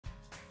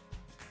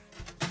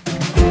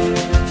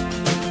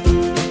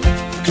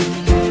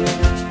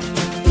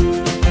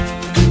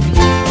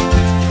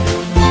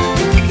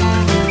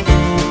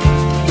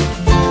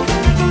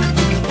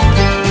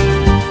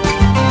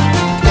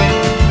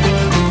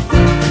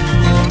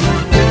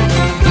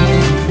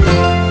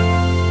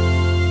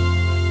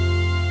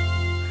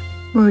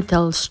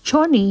Myrtle's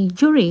journey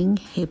during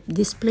hip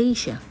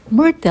dysplasia.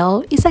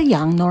 Myrtle is a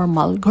young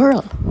normal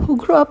girl who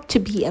grew up to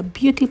be a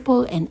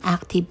beautiful and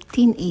active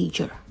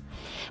teenager.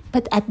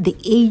 But at the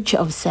age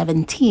of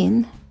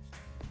 17,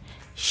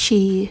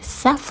 she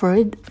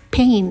suffered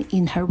pain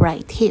in her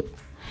right hip.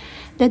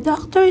 The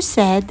doctor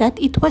said that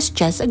it was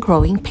just a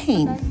growing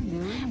pain.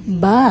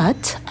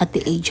 But at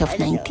the age of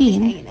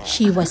 19,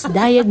 she was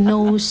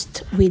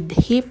diagnosed with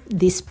hip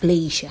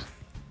dysplasia.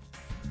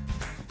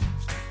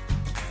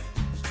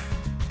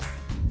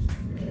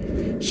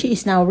 She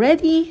is now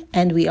ready,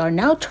 and we are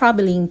now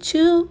traveling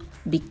to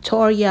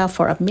Victoria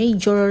for a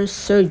major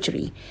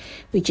surgery,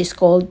 which is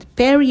called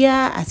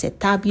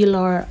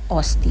Periacetabular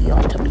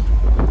Osteotomy.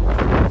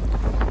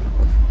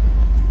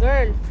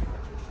 Girl.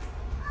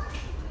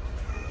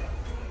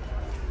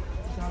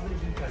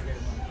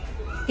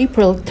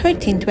 April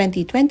 13,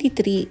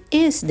 2023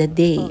 is the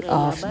day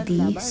of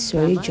the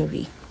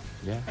surgery.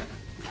 Yeah.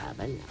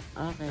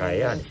 Okay.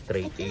 Kaya,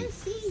 straight A.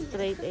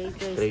 Straight A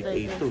to Straight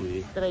A to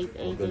eh. Straight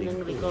A to ng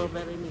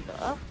recovery nito.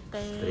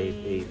 Okay. Straight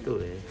A to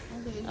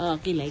eh. Oh,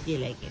 kilay.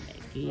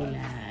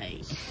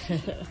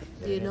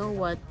 Do you know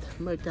what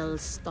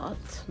Myrtle's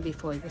thought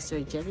before the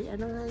surgery?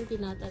 Ano nga yung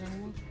tinatanong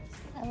mo?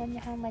 I wonder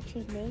how much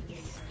he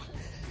makes.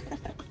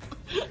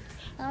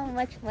 How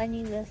much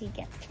money will he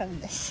get from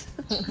this?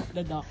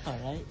 The doctor,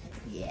 right?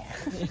 Yeah.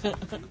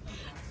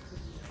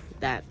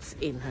 That's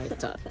in her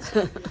thought.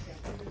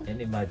 And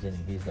imagine,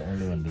 he's the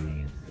only one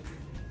doing it.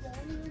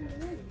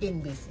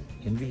 In BC.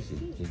 In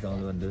BC. He's the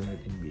only one doing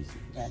it in BC.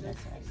 Yeah, that's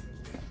right.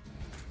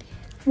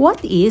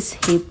 What is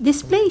hip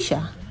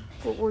dysplasia?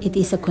 It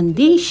is a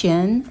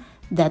condition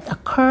that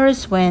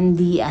occurs when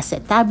the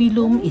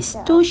acetabulum is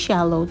too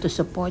shallow to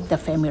support the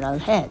femoral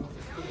head,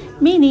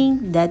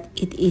 meaning that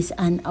it is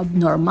an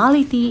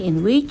abnormality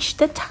in which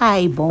the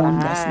thigh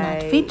bone does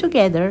not fit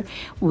together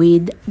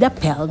with the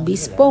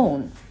pelvis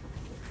bone.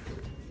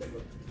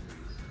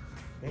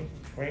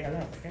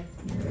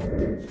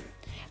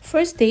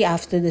 First day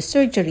after the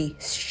surgery,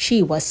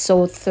 she was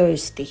so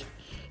thirsty.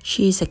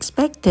 She is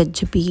expected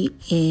to be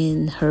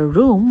in her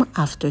room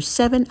after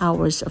 7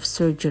 hours of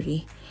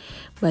surgery,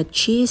 but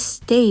she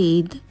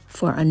stayed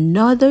for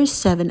another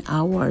 7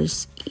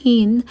 hours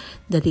in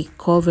the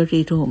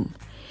recovery room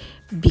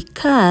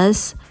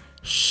because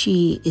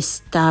she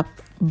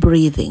stopped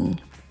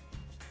breathing.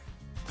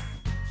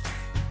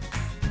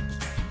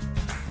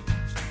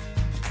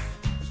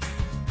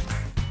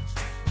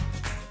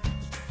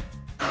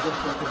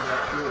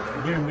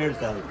 Dear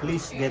Myrtle,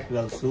 please get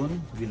well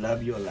soon. We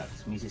love you a lot.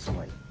 Mrs.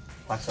 White.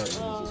 Pastor and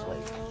Mrs.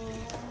 White.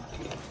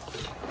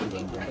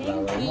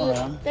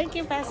 Thank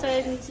you, Pastor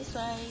and Mrs.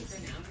 White.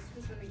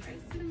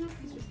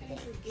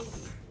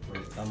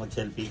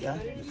 Mag-selfie ka?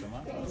 Gusto mo?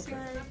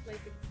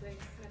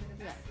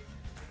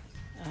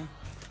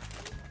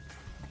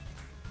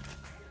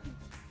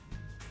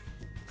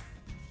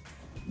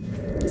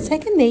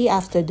 Second day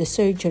after the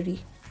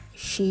surgery,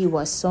 she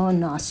was so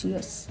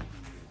nauseous.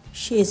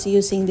 She is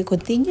using the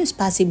continuous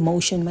passive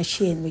motion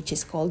machine, which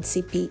is called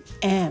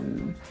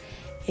CPM.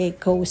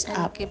 It goes And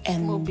up keeps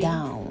and moving.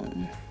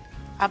 down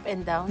Up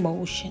and down.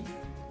 motion.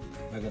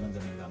 Ganun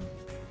lang.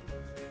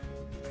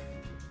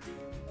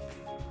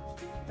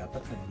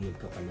 Dapat nag-heal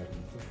ka pala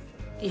rito.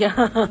 Yeah.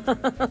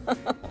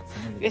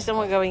 Gusto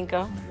mo gawin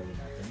ko?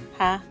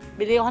 Ha?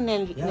 Bili ko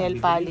nail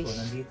polish.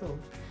 Nandito.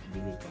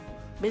 Bili ko.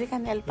 Bili ka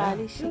nail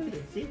polish.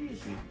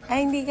 Seriously.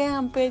 Ay, hindi kaya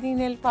pwedeng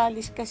nail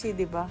polish kasi,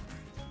 di ba?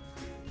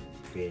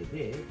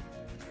 Pwede eh.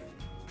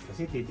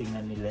 Kasi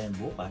titingnan nila yan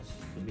bukas.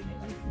 Sabi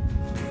nila.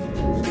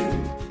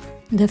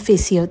 The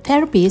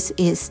physiotherapist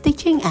is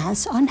teaching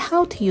us on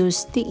how to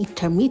use the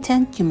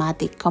intermittent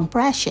pneumatic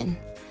compression.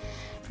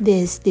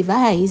 This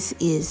device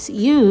is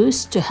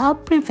used to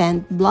help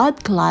prevent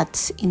blood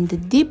clots in the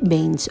deep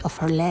veins of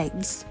her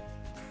legs.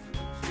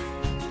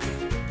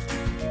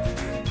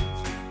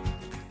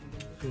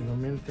 So the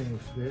main thing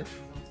is this.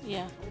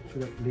 Yeah.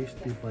 Should at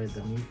least be by the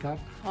kneecap.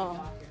 Oh.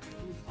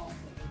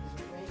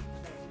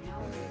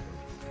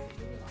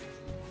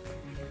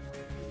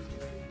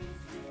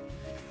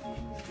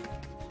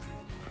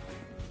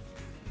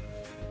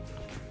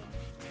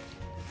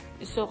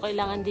 So,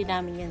 kailangan din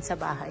namin yan sa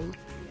bahay.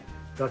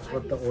 That's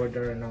what the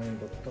order ng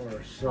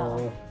doctor.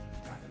 So,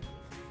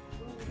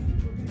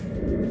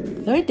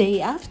 Third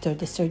day after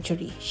the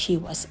surgery, she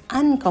was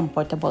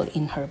uncomfortable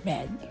in her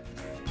bed.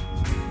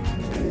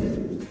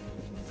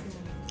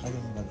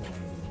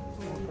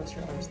 press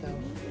your arms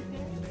down.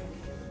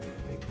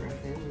 Take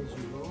breath in as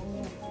you go.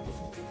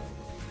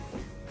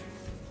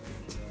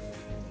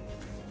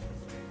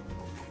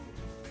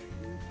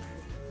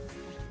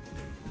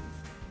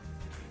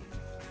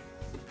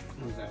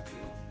 How's that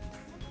feel?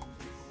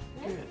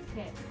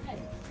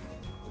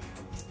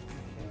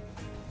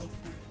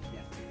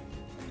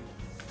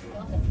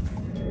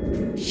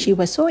 She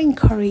was so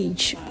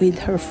encouraged with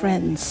her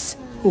friends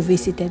who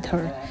visited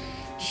her.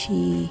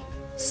 She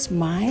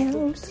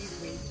smiled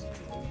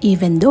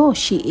even though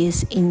she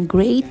is in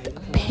great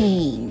pain.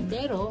 pain.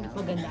 Pero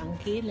maganda ang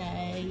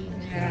kilay.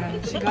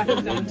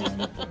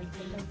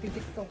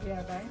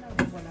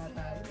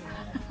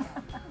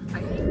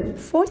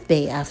 Fourth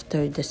day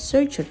after the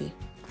surgery,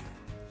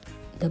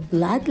 the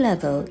blood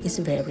level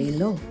is very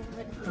low.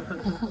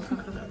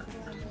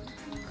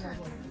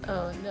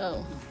 Oh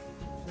no.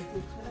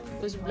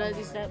 Whose blood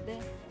is that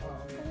there?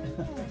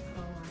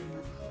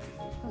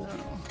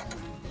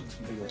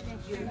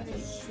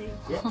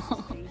 No.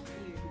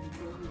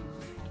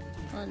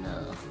 Oh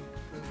no.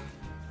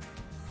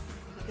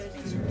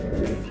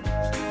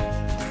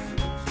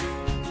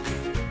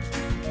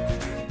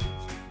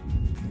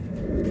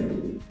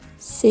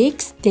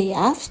 Sixth day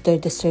after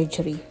the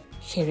surgery,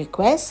 she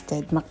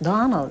requested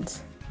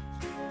McDonald's.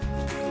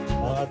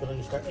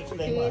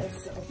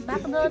 It's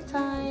McDonald's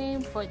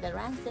time for the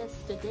Rances.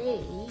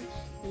 Today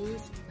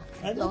is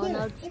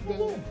McDonald's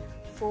day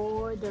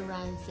for the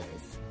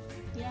Rances.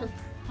 Yeah,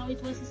 how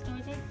it was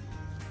started?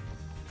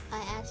 I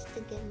asked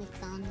to get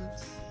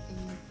McDonald's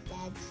and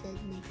Dad said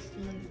next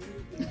year.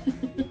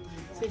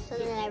 So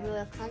then I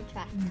wrote a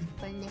contract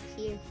for next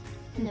year.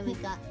 And then we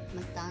got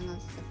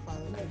McDonald's the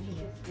following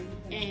year.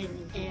 And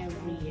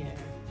every year.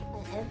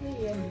 And every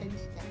year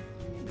since then.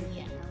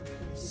 Yeah.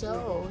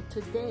 So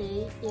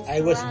today is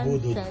I was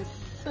voodoo. Rances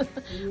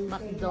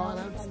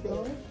McDonald's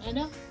day.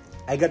 Ano?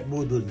 I got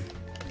budol.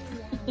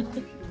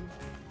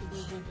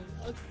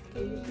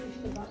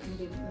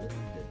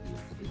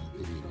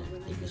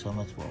 Thank you so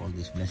much for all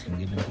this blessing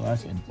given to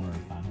us and for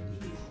our family.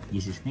 In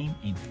Jesus' name,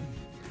 amen.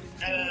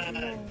 Have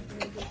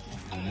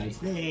a nice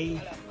day.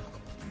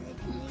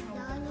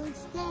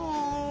 McDonald's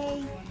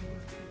day!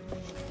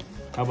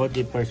 How about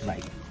the first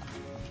bite?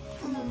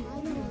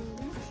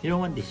 You don't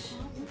want this?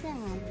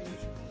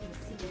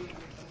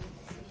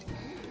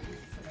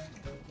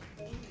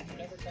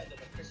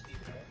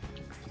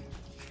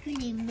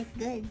 Really look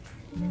good.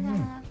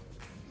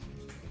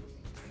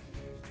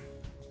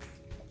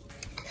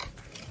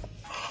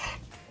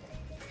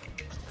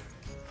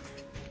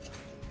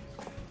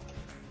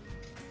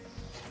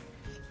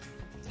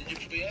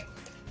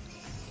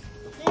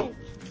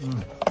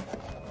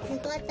 You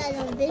got that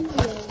on video.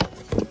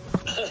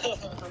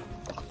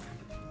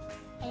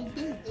 I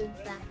did, in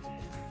fact.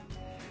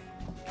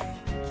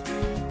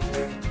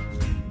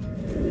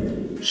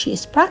 She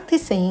is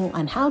practicing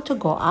on how to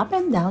go up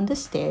and down the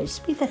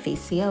stairs with a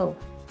physio.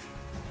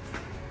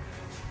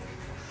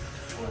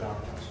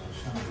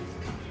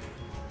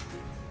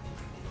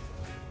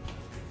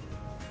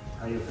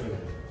 How you feel?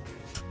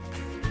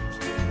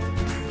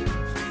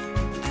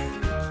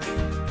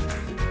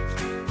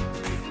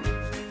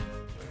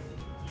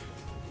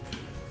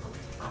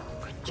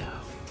 Good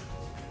job.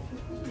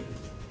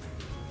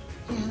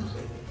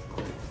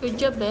 Good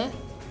job, eh?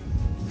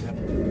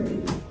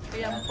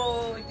 Ayan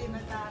po,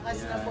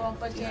 tinatakas na po ang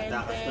pasyente.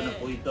 Tinatakas ko na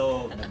po ito.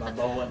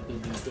 Nababawan to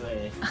dito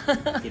eh.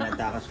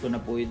 Tinatakas ko na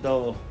po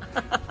ito.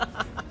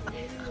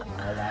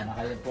 Wala na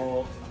kayo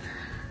po.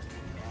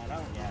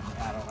 Yan,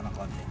 araw ka ng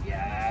konti.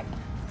 Yan.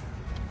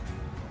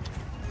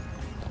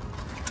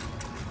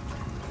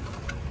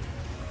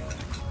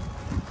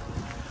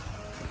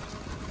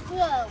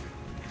 Whoa!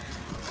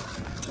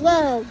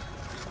 Whoa!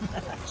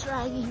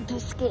 Trying to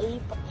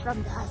escape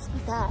from the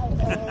hospital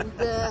and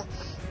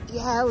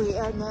yeah, we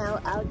are now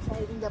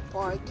outside in the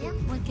park.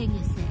 What can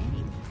you say?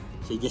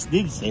 She just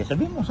did.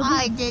 Sabi mo.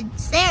 I did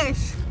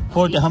stairs.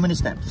 40, how many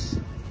steps?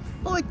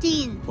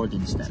 14.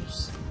 14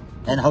 steps.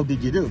 And how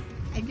did you do?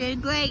 I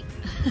did great.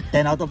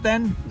 10 out of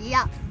 10?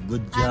 Yeah.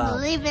 Good I'm job.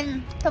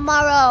 leaving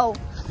tomorrow.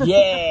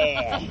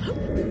 Yeah!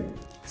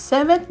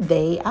 Seventh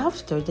day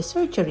after the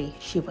surgery,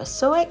 she was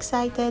so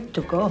excited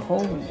to go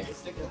home.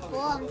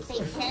 Oh, I'm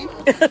patient.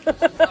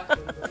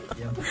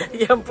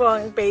 Yan po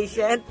ang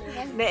patient.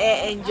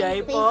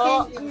 Na-enjoy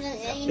po.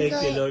 Thank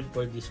you, Lord,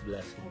 for this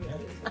blessing.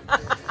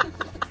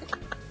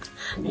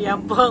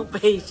 Yan po ang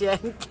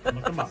patient.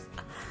 Mataba.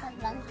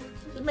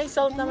 May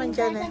salt naman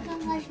dyan eh.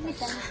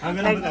 Ang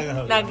galang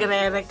matagaw.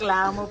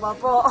 Nagre-reklamo pa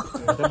po.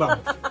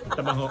 Matabang.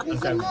 Matabang ho. Ang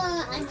sabi.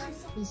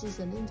 This is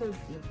an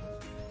interview.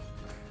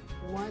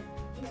 What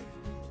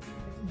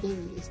day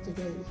is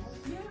today?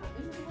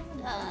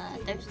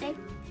 Thursday?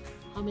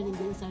 How many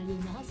days are you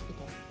in the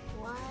hospital?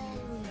 1.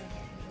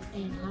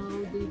 And how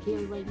do you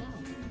feel right now?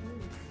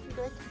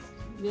 Good.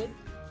 Good?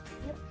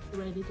 Yep.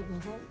 Ready to go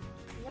home?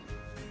 Yep.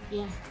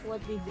 Yeah.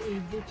 What did they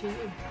do to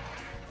you?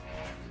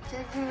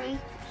 Surgery.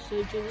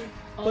 Surgery?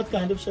 What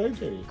kind of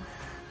surgery?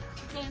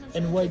 kind of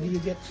And why do you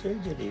get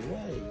surgery?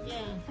 Why?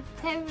 Yeah.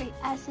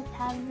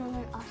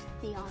 Periacetabular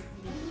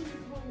Osteotomy.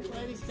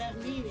 What does that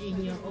mean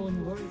in your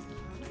own words?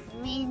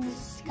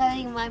 Means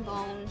cutting my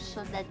bones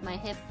so that my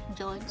hip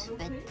joints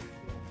fit.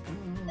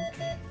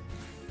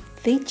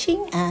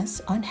 Teaching us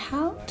on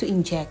how to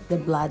inject the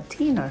blood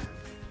thinner.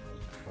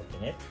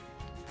 Open it.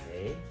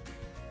 Okay.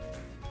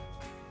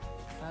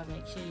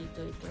 Make sure you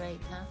do it right,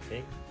 huh?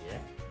 Okay.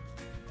 Yeah.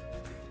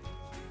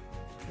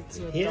 It's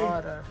your Here.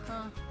 daughter,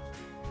 huh?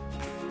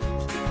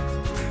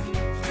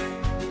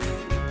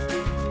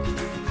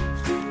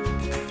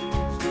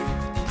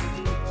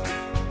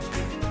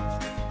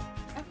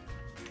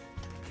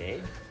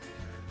 Okay.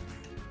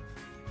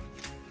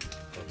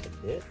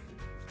 it.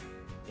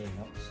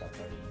 Enoch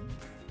suffering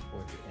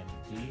for the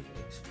MT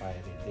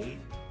expiry date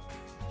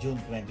June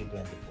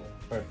 2024.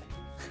 Perfect.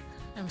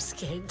 I'm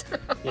scared.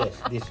 Yes,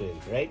 this way,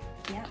 right?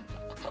 Yeah.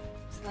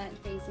 Slant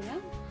facing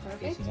up.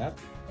 Perfect. Facing up,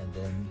 and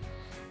then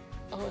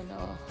Oh no.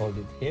 hold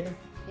it here,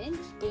 Pinch.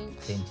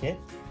 pinch it,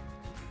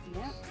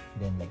 Yeah.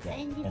 then like that,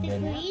 90 and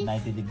then degrees.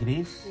 90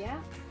 degrees, Yeah.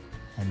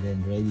 and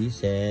then ready,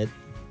 set,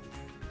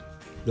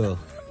 go.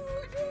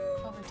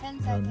 Over 10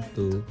 1, seconds.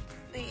 2,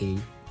 3,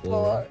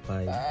 4,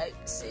 5,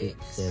 6,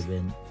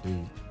 7,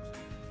 8,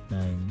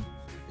 9,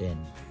 10.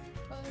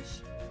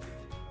 Push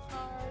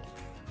hard.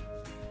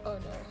 Oh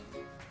no.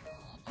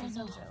 This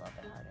one's a little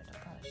bit harder to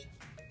push.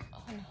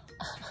 Oh no.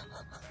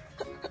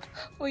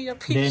 Oh, your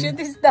patient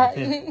Then- is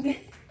dying.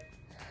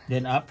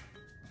 Then up.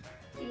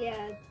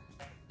 Yeah,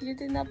 You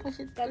did not push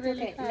it that's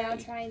really okay. Now hard.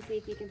 try and see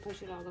if you can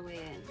push it all the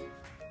way in.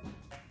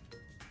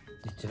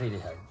 It's really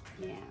hard.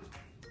 Yeah.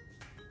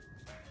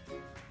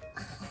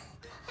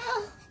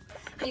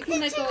 You can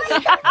let go.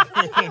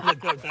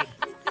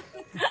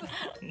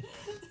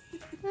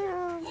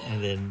 And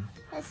then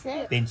That's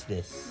it. pinch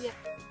this. Yeah.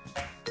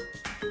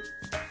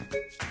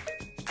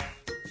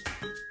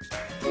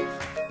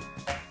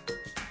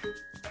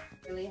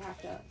 Really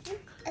have to.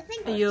 I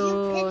think You're-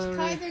 you pinched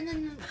harder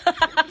than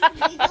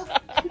the needle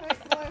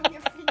form.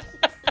 You're pinching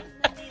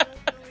the needle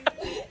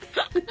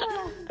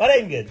form. But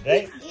I'm good,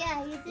 right?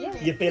 Yeah, you did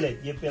it. You feel it.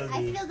 You feel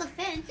I the. feel the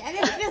pinch. I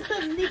didn't feel the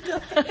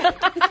needle.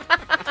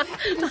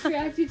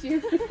 Distracted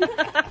you.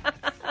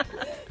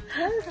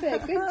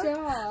 Perfect. Good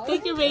job.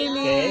 Thank you,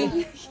 Bailey.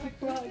 Okay.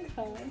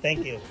 Welcome.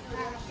 Thank you.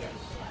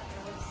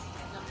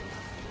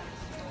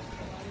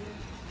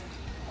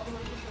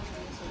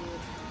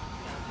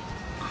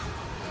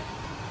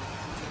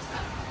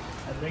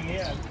 I'll bring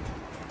it up.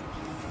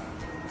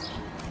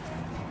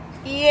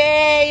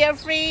 Yay, you're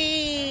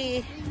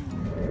free.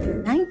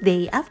 Ninth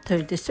day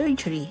after the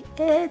surgery,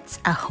 it's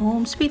a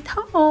home sweet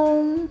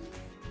home.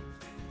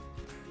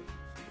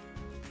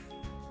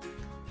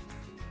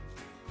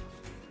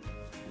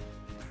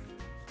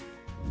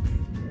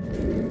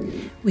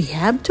 We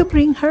have to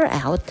bring her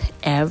out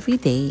every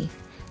day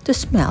to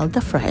smell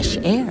the fresh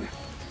air.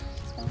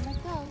 Don't let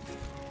go.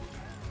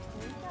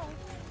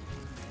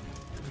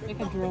 Like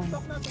a drone.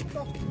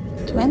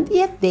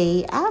 20th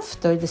day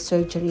after the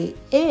surgery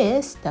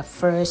is the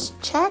first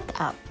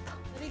checkup.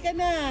 Halika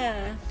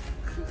na.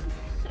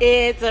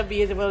 It's a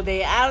beautiful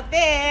day out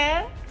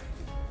there.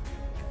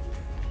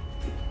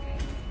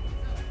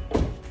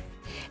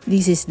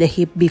 This is the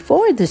hip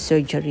before the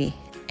surgery,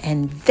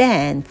 and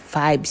then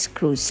 5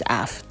 screws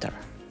after.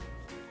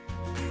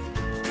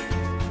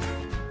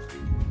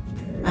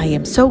 I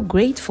am so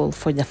grateful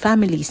for the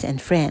families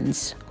and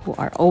friends who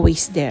are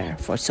always there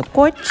for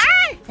support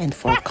and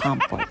for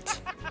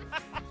comfort.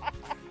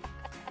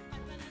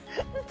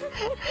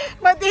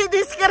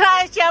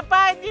 Matidisgrasya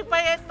pa, hindi pa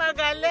yan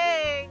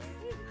magaling.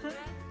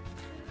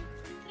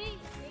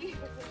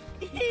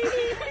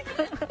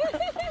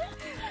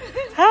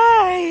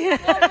 Hi!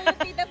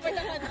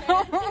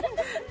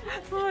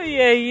 Ay,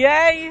 ay,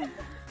 ay.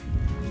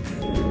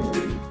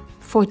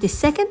 For the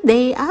second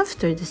day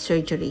after the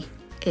surgery,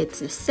 it's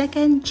the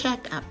second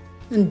checkup.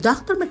 And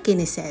Dr.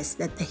 McKinney says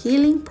that the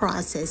healing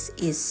process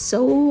is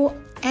so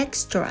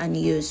extra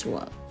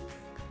unusual.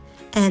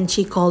 And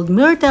she called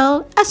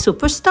Myrtle a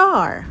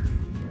superstar.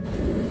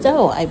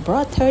 So I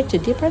brought her to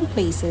different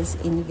places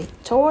in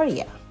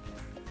Victoria.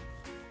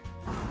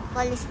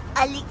 Tallest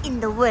alley in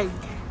the world.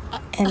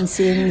 And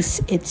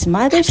since it's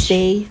Mother's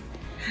Day,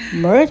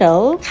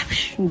 Myrtle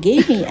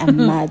gave me a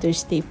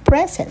Mother's Day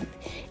present.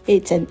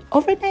 It's an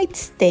overnight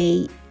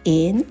stay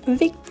in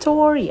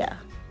Victoria.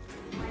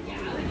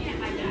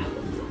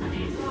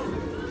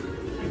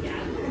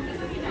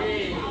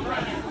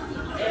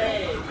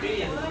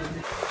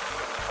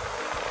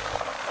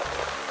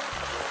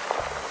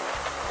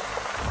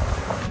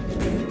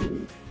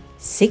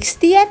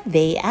 Sixtieth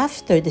day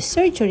after the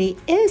surgery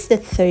is the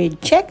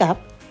third checkup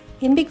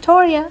in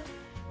Victoria.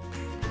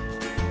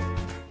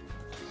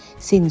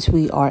 Since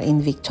we are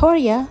in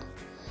Victoria,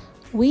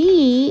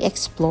 we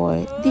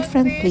explore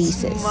different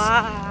places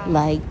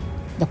like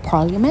the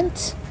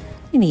Parliament,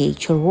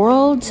 Miniature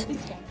World,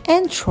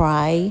 and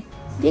try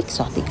the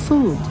exotic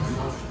food.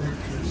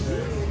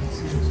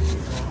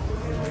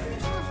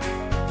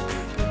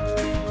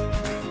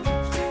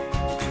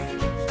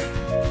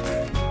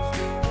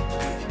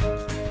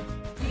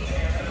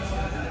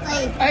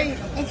 Wait,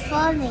 it's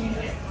falling.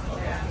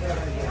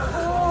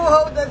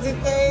 Oh, how does it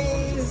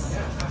taste?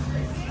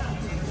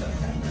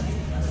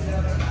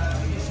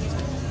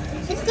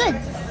 It's good.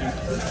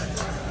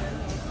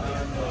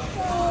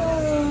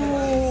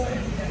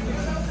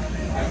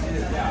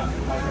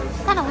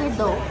 Kind of weird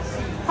though.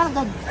 Kind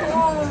of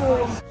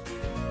good.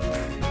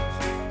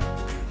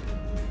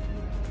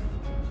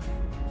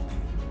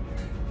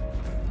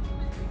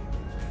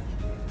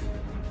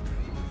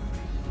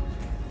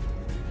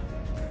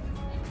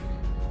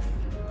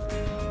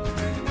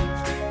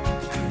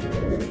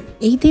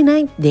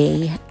 Eighty-ninth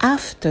day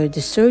after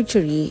the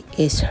surgery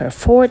is her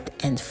fourth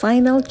and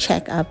final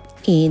checkup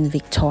in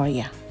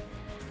Victoria.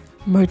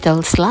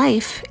 Myrtle's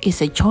life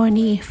is a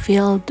journey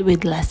filled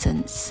with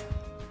lessons.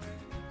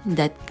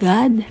 That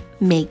God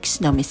makes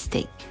no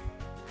mistake.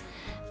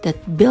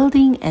 That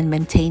building and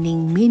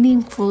maintaining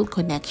meaningful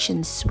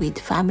connections with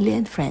family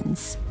and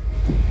friends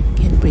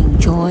can bring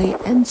joy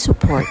and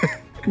support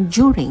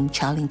during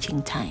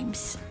challenging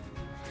times.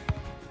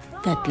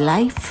 That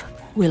life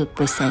will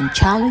present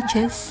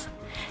challenges,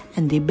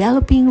 and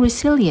developing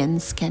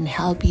resilience can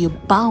help you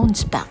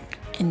bounce back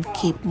and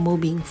keep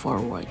moving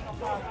forward.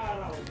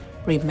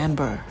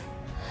 Remember,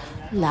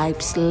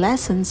 life's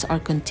lessons are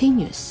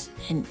continuous,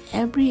 and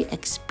every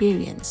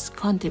experience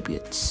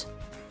contributes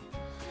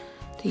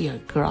to your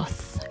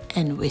growth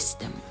and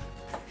wisdom.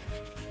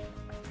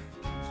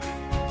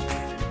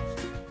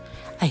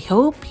 I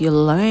hope you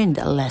learned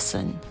a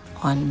lesson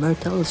on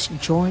Myrtle's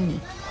journey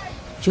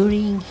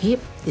during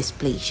hip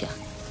dysplasia.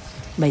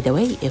 By the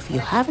way, if you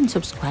haven't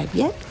subscribed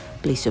yet,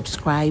 please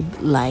subscribe,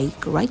 like,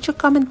 write your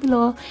comment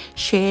below,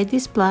 share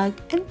this blog,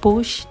 and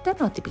push the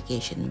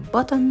notification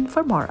button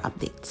for more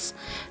updates.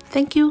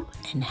 Thank you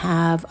and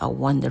have a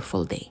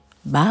wonderful day.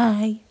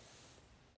 Bye!